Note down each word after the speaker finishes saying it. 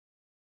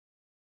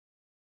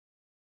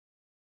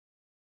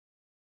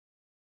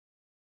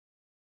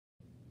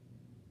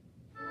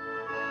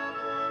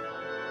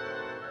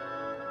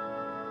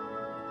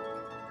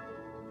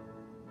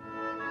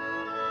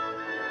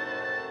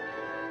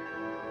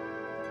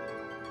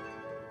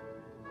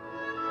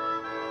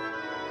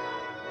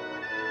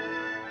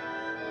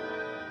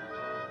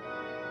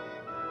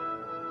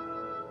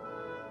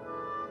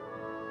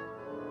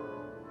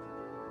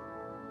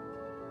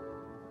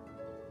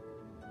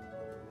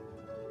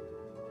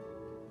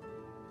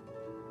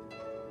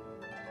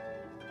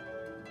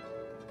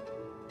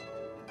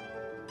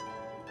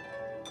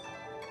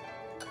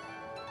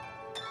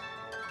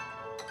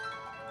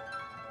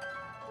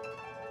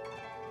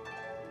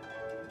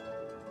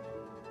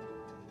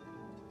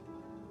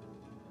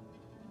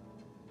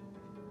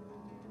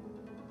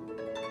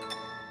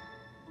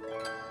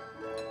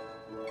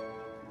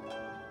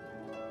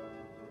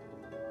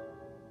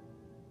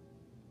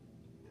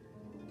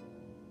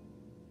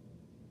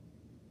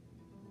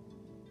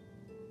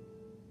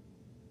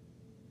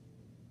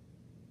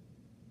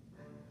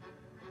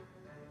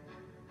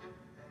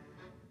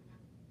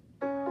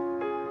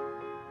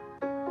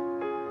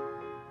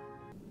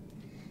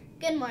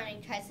Good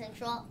morning,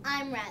 Tri-Central.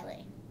 I'm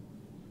Riley.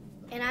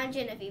 And I'm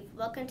Genevieve.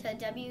 Welcome to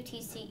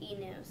WTCE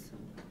News.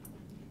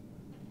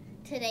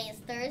 Today is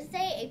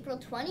Thursday, April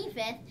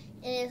 25th.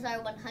 It is our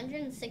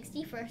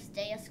 161st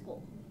day of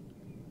school.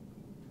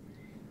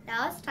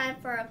 Now it's time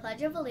for our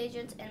Pledge of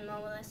Allegiance and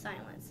moment of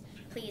silence.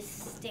 Please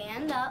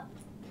stand up,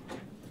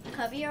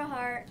 cover your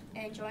heart,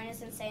 and join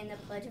us in saying the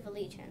Pledge of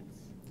Allegiance.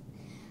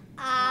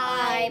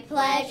 I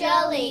pledge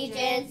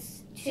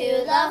allegiance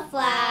to the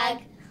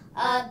flag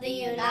of the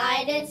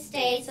United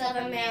States of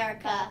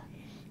America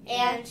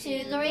and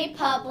to the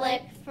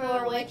republic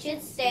for which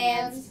it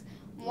stands,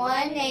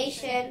 one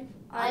nation,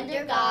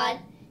 under God,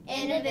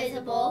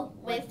 indivisible,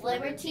 with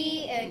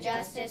liberty and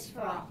justice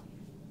for all.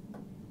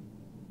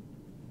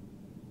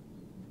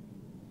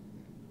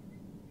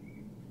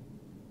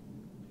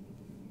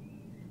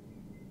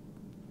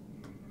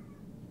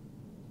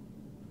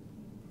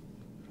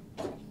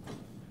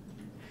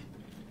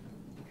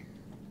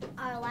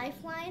 Our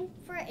lifeline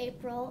for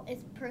April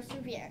is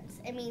perseverance.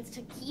 It means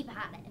to keep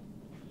at it.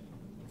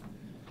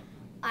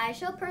 I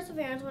show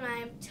perseverance when I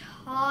am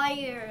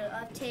tired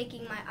of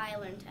taking my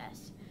I-Learn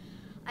test.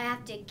 I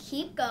have to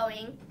keep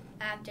going.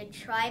 I have to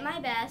try my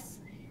best.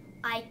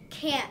 I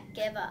can't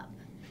give up.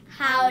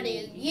 How do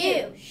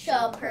you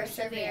show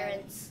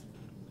perseverance?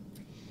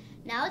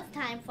 Now it's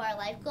time for our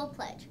life goal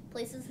pledge.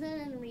 Please listen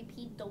and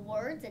repeat the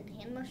words and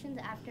hand motions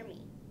after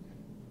me.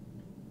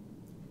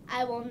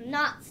 I will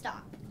not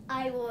stop.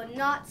 I will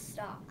not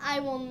stop. I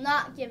will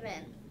not give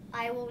in.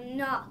 I will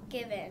not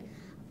give in.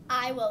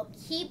 I will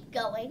keep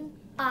going.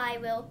 I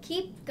will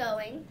keep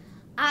going.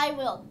 I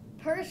will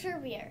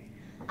persevere.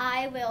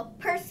 I will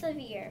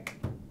persevere.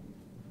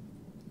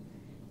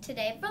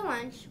 Today for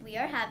lunch, we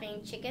are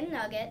having chicken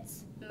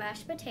nuggets,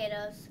 mashed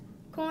potatoes,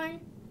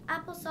 corn,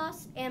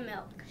 applesauce, and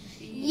milk.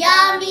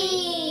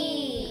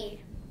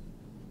 Yummy!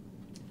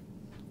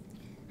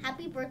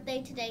 Happy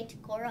birthday today to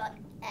Cora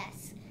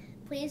S.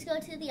 Please go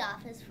to the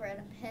office for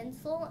a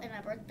pencil and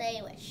a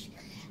birthday wish.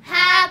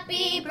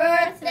 Happy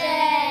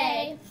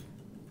birthday!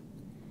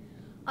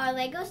 Our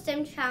Lego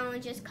STEM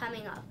challenge is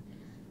coming up,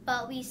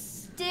 but we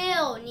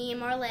still need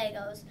more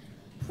Legos.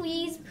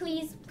 Please,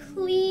 please,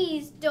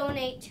 please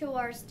donate to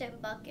our STEM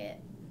bucket.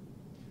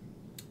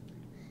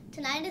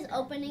 Tonight is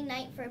opening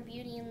night for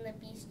Beauty and the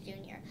Beast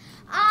Jr.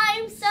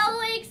 I'm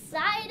so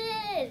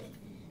excited!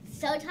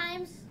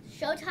 Showtimes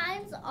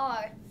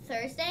are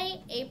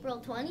Thursday, April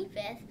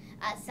 25th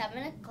at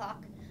 7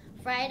 o'clock,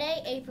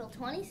 Friday, April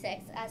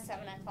 26th at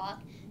 7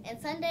 o'clock, and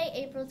Sunday,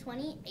 April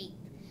 28th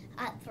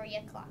at 3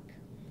 o'clock.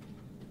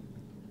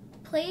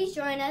 Please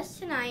join us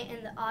tonight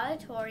in the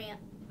auditorium.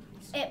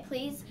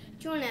 Please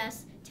join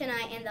us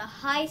tonight in the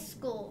high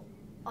school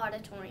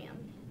auditorium.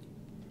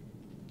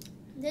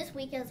 This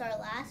week is our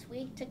last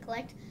week to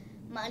collect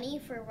money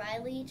for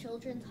Riley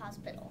Children's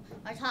Hospital.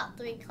 Our top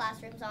 3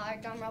 classrooms are,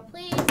 drumroll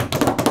please.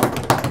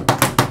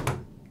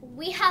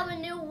 We have a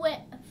new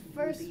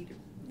first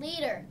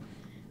leader.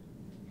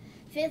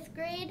 5th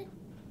grade,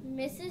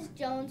 Mrs.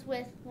 Jones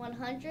with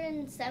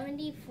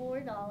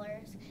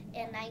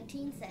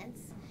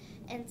 $174.19.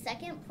 And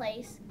second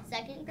place,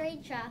 2nd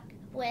grade Chuck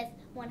with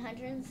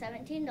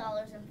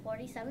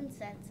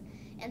 $117.47.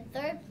 And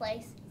third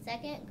place,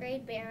 2nd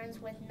grade Barons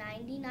with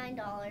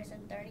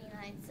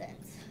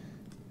 $99.39.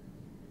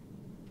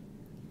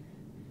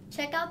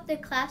 Check out the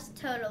class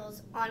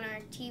totals on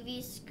our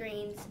TV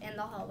screens in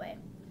the hallway.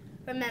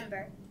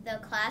 Remember, the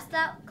class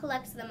that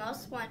collects the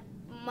most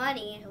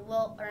money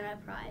will earn a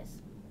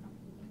prize.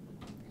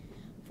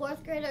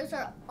 4th graders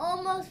are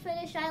almost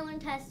finished I-Learn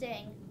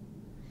testing.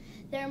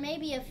 There may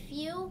be a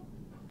few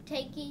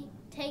taking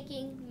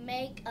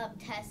make-up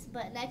tests,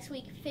 but next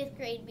week 5th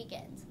grade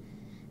begins.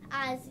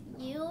 As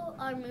you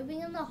are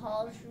moving in the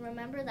halls,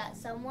 remember that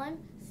someone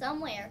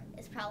somewhere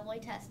is probably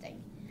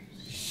testing.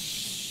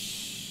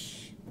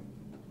 Shh.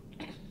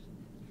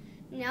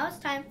 Now it's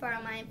time for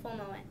our mindful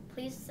moment.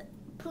 Please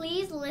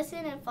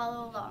listen and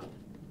follow along.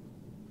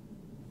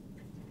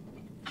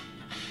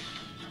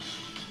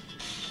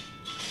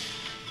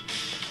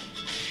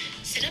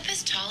 Sit up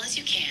as tall as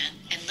you can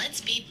and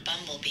let's be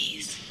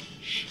bumblebees.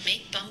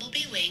 Make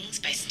bumblebee wings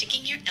by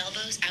sticking your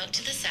elbows out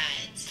to the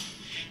sides.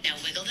 Now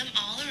wiggle them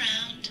all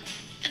around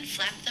and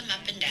flap them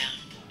up and down.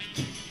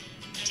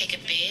 Take a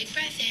big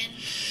breath in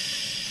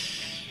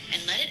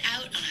and let it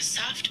out on a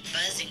soft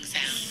buzzing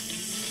sound.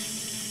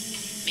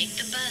 Make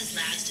the buzz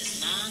last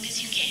as long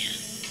as you can.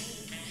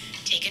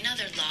 Take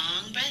another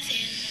long breath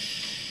in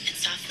and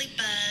softly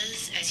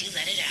buzz as you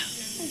let it out.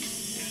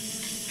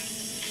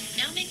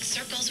 Now make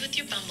circles with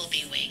your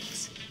bumblebee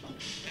wings.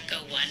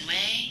 Go one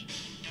way,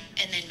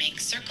 and then make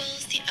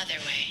circles the other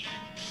way.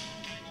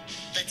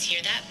 Let's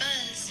hear that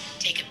buzz.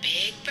 Take a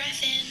big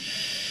breath in,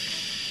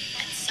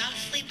 and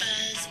softly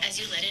buzz as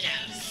you let it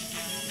out.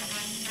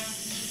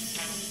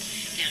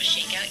 Now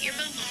shake out your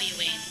bumblebee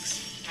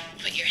wings.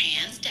 Put your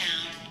hands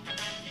down,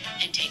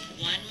 and take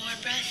one more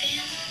breath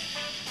in,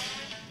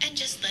 and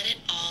just let it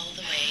all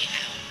the way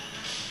out.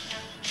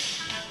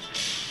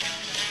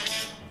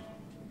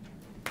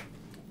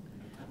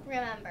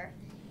 Remember,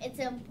 It's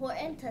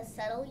important to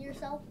settle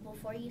yourself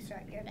before you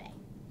start your day.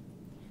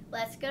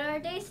 Let's get our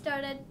day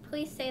started.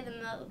 Please say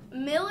the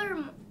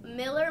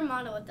Miller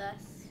motto with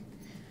us.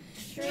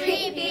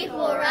 Treat people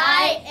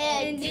right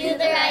and do the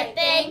right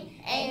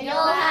thing, and you'll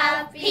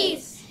have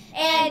peace.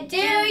 And do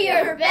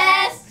your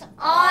best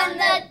on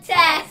the test.